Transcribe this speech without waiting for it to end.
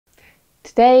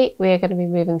Today we are going to be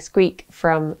moving Squeak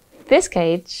from this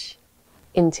cage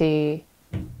into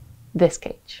this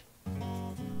cage.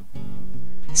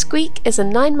 Squeak is a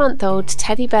 9-month-old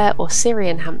teddy bear or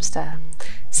Syrian hamster.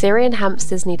 Syrian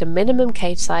hamsters need a minimum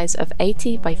cage size of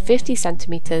 80 by 50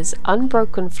 centimeters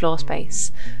unbroken floor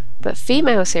space, but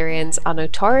female Syrians are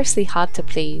notoriously hard to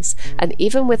please, and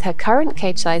even with her current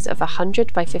cage size of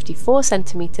 100 by 54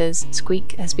 centimeters,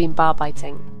 Squeak has been bar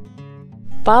biting.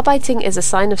 Bar biting is a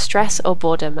sign of stress or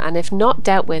boredom, and if not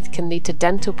dealt with can lead to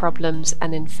dental problems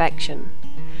and infection.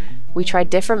 We tried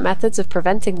different methods of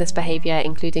preventing this behaviour,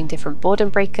 including different boredom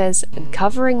breakers and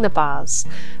covering the bars,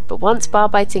 but once bar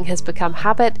biting has become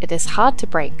habit, it is hard to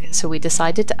break, so we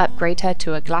decided to upgrade her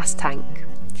to a glass tank.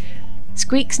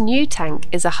 Squeak's new tank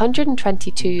is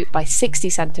 122 by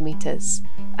 60 centimeters,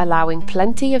 allowing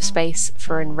plenty of space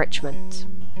for enrichment.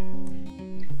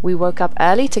 We woke up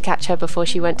early to catch her before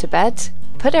she went to bed,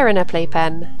 put her in a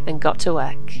playpen, and got to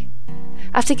work.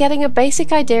 After getting a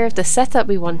basic idea of the setup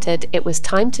we wanted, it was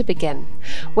time to begin.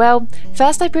 Well,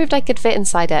 first I proved I could fit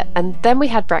inside it, and then we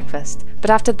had breakfast, but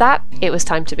after that, it was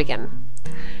time to begin.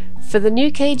 For the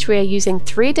new cage, we are using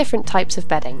 3 different types of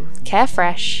bedding: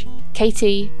 Carefresh,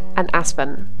 Katie, and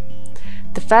Aspen.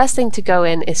 The first thing to go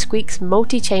in is Squeak's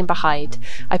multi-chamber hide.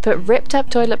 I put ripped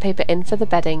up toilet paper in for the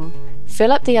bedding,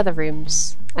 fill up the other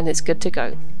rooms, and it's good to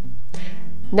go.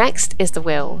 Next is the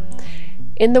wheel.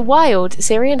 In the wild,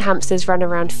 Syrian hamsters run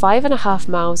around 5.5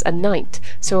 miles a night,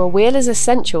 so a wheel is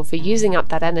essential for using up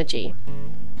that energy.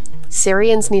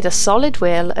 Syrians need a solid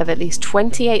wheel of at least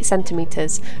 28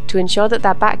 centimeters to ensure that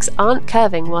their backs aren't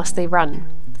curving whilst they run.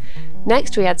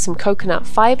 Next we add some coconut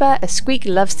fibre, as Squeak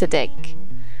loves to dig.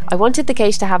 I wanted the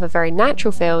cage to have a very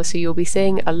natural feel, so you'll be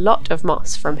seeing a lot of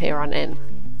moss from here on in.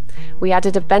 We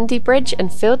added a bendy bridge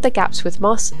and filled the gaps with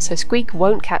moss so Squeak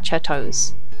won't catch her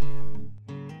toes.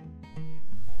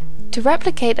 To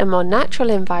replicate a more natural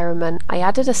environment, I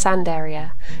added a sand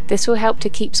area. This will help to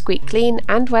keep Squeak clean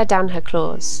and wear down her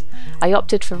claws. I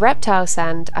opted for reptile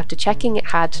sand after checking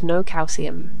it had no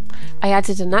calcium. I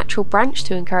added a natural branch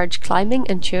to encourage climbing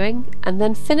and chewing, and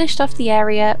then finished off the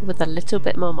area with a little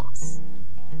bit more moss.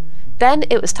 Then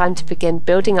it was time to begin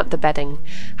building up the bedding.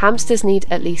 Hamsters need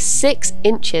at least 6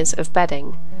 inches of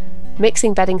bedding.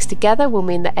 Mixing beddings together will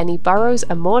mean that any burrows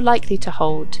are more likely to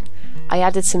hold. I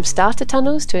added some starter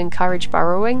tunnels to encourage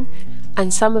burrowing,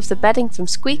 and some of the bedding from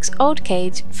Squeak's old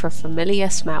cage for a familiar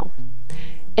smell.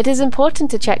 It is important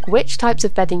to check which types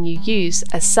of bedding you use,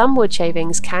 as some wood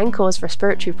shavings can cause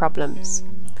respiratory problems.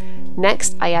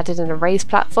 Next, I added an raised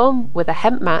platform with a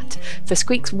hemp mat for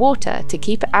Squeak's water to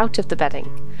keep it out of the bedding.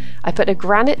 I put a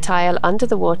granite tile under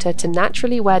the water to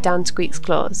naturally wear down Squeak's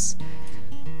claws.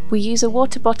 We use a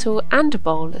water bottle and a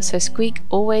bowl, so Squeak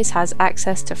always has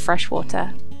access to fresh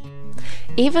water.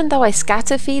 Even though I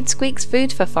scatter feed Squeak's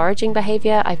food for foraging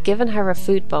behaviour, I've given her a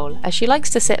food bowl, as she likes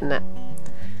to sit in it.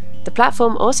 The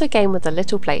platform also came with a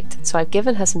little plate, so I've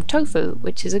given her some tofu,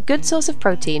 which is a good source of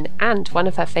protein and one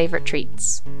of her favourite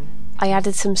treats. I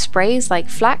added some sprays like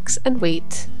flax and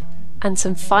wheat, and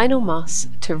some final moss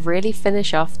to really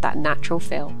finish off that natural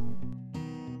feel.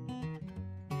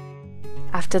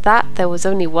 After that, there was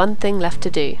only one thing left to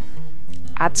do: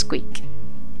 add Squeak.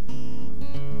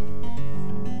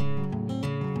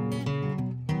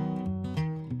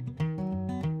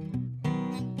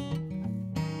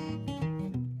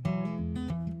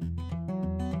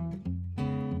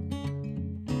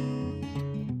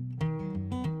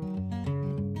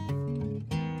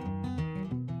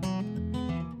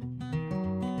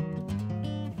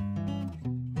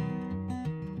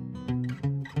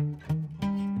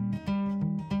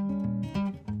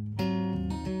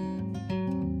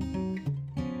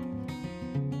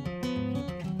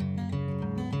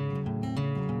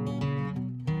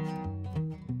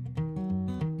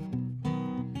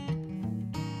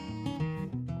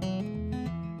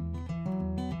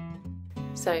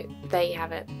 So there you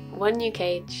have it, one new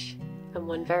cage and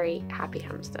one very happy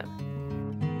hamster.